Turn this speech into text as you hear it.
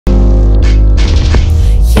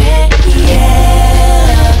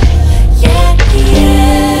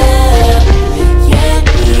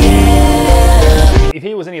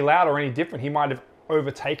out or any different. He might have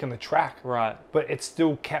overtaken the track. Right. But it's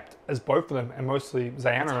still kept as both of them, and mostly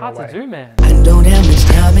ZAENA in a way. It's hard to do, man. I don't have much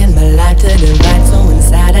time in my life to divide, so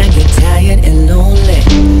inside I get tired and lonely.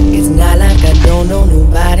 It's not like I don't know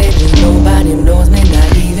nobody, just nobody knows me,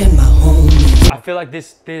 not even my homies. I feel like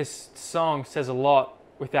this song says a lot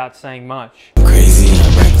without saying much. I'm crazy,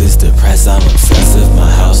 I'm reckless, depressed, I'm obsessive.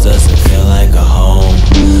 My house doesn't feel like a home.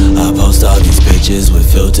 I post all these pictures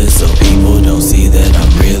with filters so people don't see that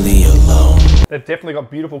I'm really alone. They've definitely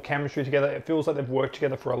got beautiful chemistry together. It feels like they've worked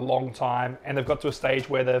together for a long time, and they've got to a stage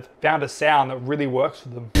where they've found a sound that really works for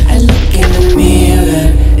them. I look in the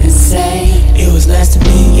mirror and say, it was nice to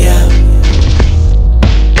meet ya.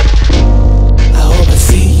 I hope I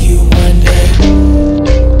see you one day.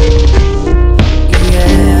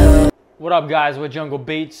 Yeah. What up, guys? We're Jungle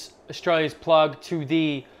Beats, Australia's plug to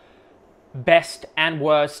the best and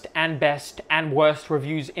worst and best and worst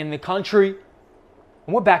reviews in the country.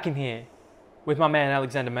 And we're back in here with my man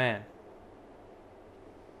Alexander Mann.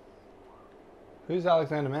 Who's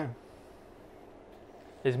Alexander Mann?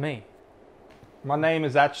 It's me. My name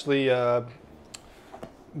is actually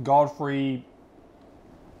Godfrey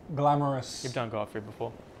Glamorous. You've done Godfrey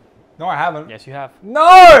before. No, I haven't. Yes, you have.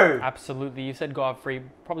 No! Absolutely. You said Godfrey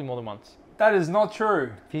probably more than once. That is not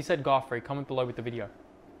true. If you said Godfrey, comment below with the video.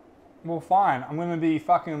 Well, fine. I'm going to be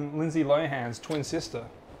fucking Lindsay Lohan's twin sister.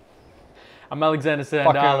 I'm Alexander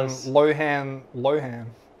Fucking Sandalis. Lohan.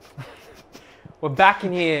 We're back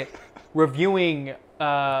in here reviewing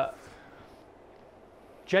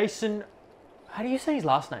Jason. How do you say his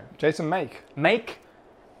last name? Jason MAEK. MAEK.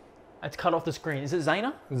 It's cut off the screen. Is it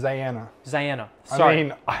ZAENA? ZAENA. ZAENA. Sorry. I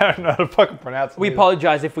mean, I don't know how to fucking pronounce it. We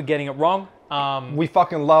apologize if we're getting it wrong. We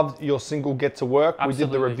fucking loved your single Get to Work. Absolutely.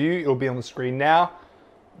 We did the review. It'll be on the screen now.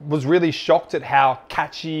 Was really shocked at how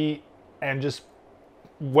catchy and just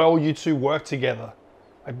well you two work together.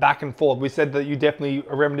 Like back and forth. We said that you definitely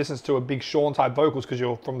are reminiscent to a Big Sean type vocals because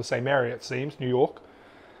you're from the same area, it seems, New York.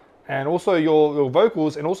 And also your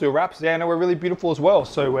vocals and also your raps, yeah, I know, were really beautiful as well.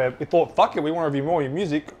 So we thought, fuck it, we want to review more of your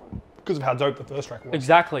music because of how dope the first track was.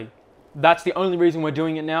 Exactly. That's the only reason we're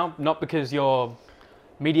doing it now, not because your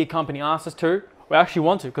media company asked us to. We actually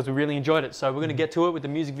want to because we really enjoyed it. So we're going to get to it with the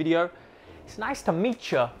music video. It's nice to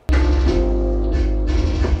meet you.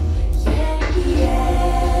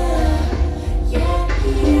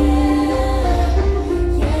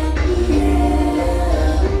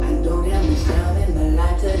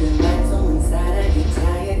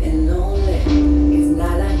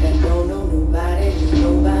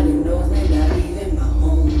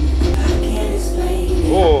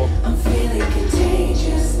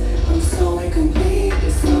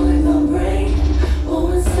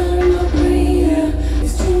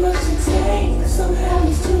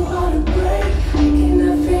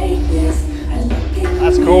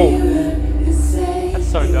 That's cool. That's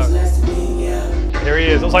so dope. Here he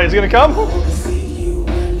is. Looks like he's gonna come.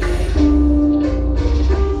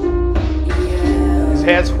 His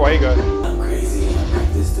hair's fuego. I'm crazy, I'm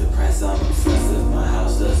reckless, depressed, I'm obsessive. My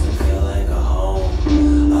house doesn't feel like a home.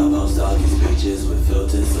 I post all these pictures with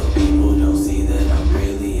filters so people don't see that I'm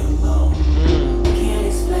really alone. I can't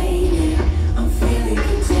explain it. I'm feeling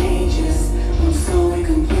contagious. I'm so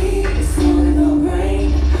incomplete. It's all in my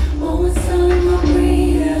brain. Oh, it's all in my brain.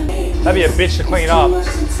 That'd be a bitch to clean up.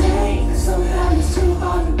 Somehow it's too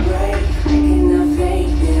hard to break. I cannot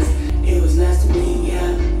fake this. It was nice to meet ya.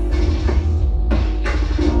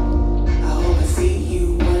 I hope I see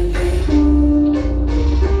you one day.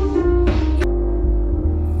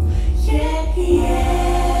 Yeah, yeah,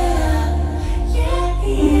 yeah,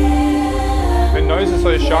 yeah. Her nose is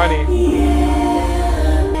so shiny.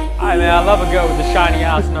 Hi man, I love a girl with a shiny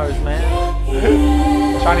ass nose, man.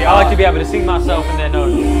 Shiny I like to be able to see myself in their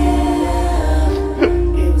nose.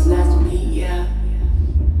 It was nice to meet ya.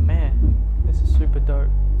 Man, this is super dope.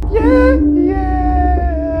 Yeah,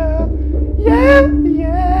 yeah, yeah,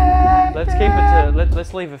 yeah. Let's keep it to,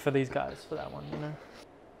 let's leave it for these guys for that one, you know?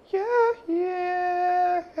 Yeah,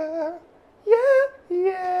 yeah, yeah,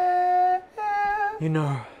 yeah. You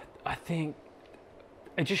know, I think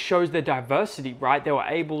it just shows their diversity, right? They were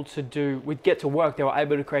able to do, with Get to Work, they were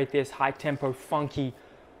able to create this high tempo, funky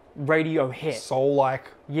radio hit.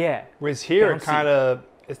 Soul-like. Yeah. Whereas here Bouncy.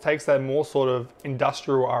 it takes that more sort of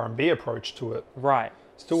industrial R&B approach to it. Right.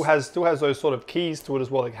 Still has those sort of keys to it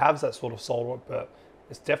as well. It has that sort of soul to it, but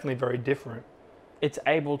it's definitely very different. It's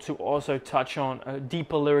able to also touch on a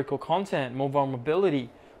deeper lyrical content, more vulnerability,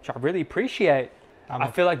 which I really appreciate.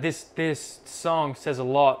 I feel like this song says a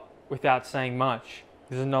lot without saying much.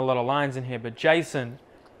 There's not a lot of lines in here, but Jason,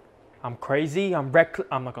 I'm crazy, I'm reckless.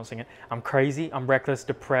 I'm not gonna sing it. I'm crazy, I'm reckless,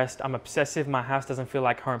 depressed, I'm obsessive, my house doesn't feel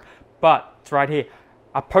like home. But it's right here.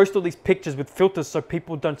 I post all these pictures with filters so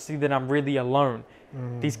people don't see that I'm really alone.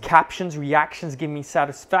 These captions, reactions give me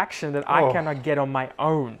satisfaction that I cannot get on my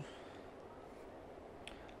own.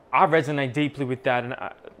 I resonate deeply with that, and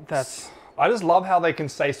I just love how they can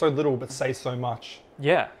say so little but say so much.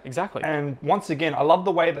 Yeah, exactly. And once again, I love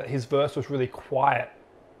the way that his verse was really quiet.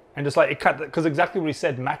 And just like it cut, because exactly what he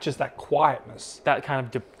said matches that quietness. That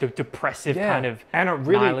kind of depressive kind of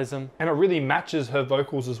nihilism. And it really matches her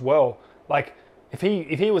vocals as well. Like, if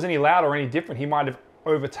he was any louder or any different, he might have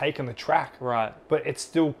overtaken the track. Right. But it's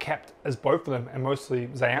still kept as both of them, and mostly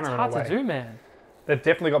ZAENA in a way. It's hard to do, man. They've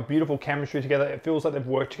definitely got beautiful chemistry together. It feels like they've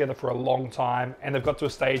worked together for a long time, and they've got to a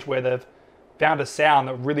stage where they've found a sound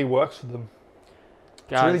that really works for them.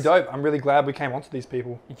 Guys, it's really dope. I'm really glad we came onto these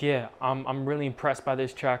people. Yeah, I'm really impressed by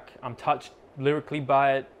this track. I'm touched lyrically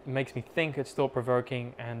by it. It makes me think. It's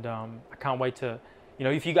thought-provoking, and I can't wait to,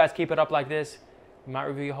 if you guys keep it up like this, we might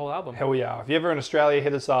review your whole album. Hell yeah. If you're ever in Australia,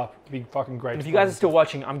 hit us up. It'd be fucking great. And if you guys are still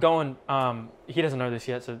watching, I'm going, he doesn't know this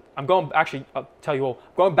yet, so I'm going, actually, I'll tell you all,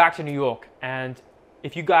 I'm going back to New York, and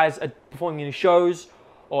if you guys are performing any shows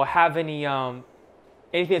or have any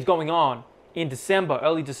anything that's going on in December,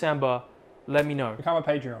 early December, let me know. Become a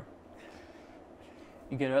Patreon.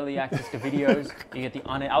 You get early access to videos. You get the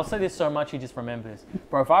I'll say this so much he just remembers.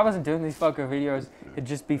 Bro, if I wasn't doing these fucking videos, it'd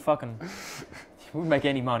just be fucking... We wouldn't make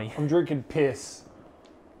any money. I'm drinking piss.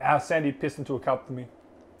 Our Sandy pissed into a cup for me.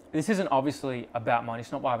 This isn't obviously about money.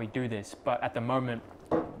 It's not why we do this. But at the moment,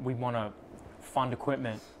 we want to fund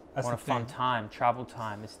equipment. We want to fund time, travel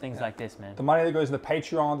time. It's things like this, man. The money that goes into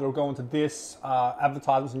Patreon, that'll go into this,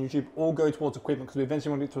 advertisements on YouTube, all go towards equipment, because we eventually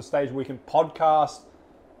want to get to a stage where we can podcast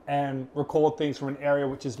and record things from an area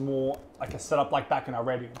which is more like a setup like back in our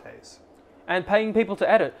radio days. And paying people to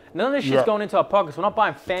edit. None of this shit's going into our pockets. We're not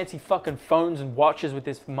buying fancy fucking phones and watches with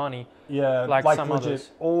this money. Yeah, like some legit, others.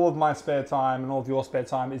 all of my spare time and all of your spare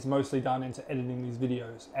time is mostly done into editing these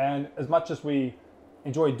videos. And as much as we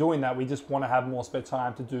enjoy doing that, we just want to have more spare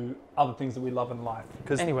time to do other things that we love in life.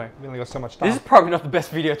 Because anyway, we only got so much time. This is probably not the best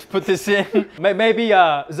video to put this in. Maybe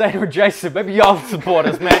ZAENA or Jason, maybe y'all support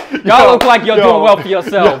us, man. Y'all look like you're doing well for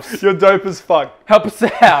yourselves. You're dope as fuck. Help us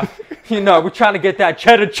out. We're trying to get that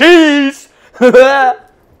cheddar cheese. Were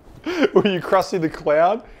you Krusty the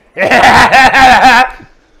Clown? Is that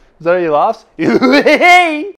how he laughs?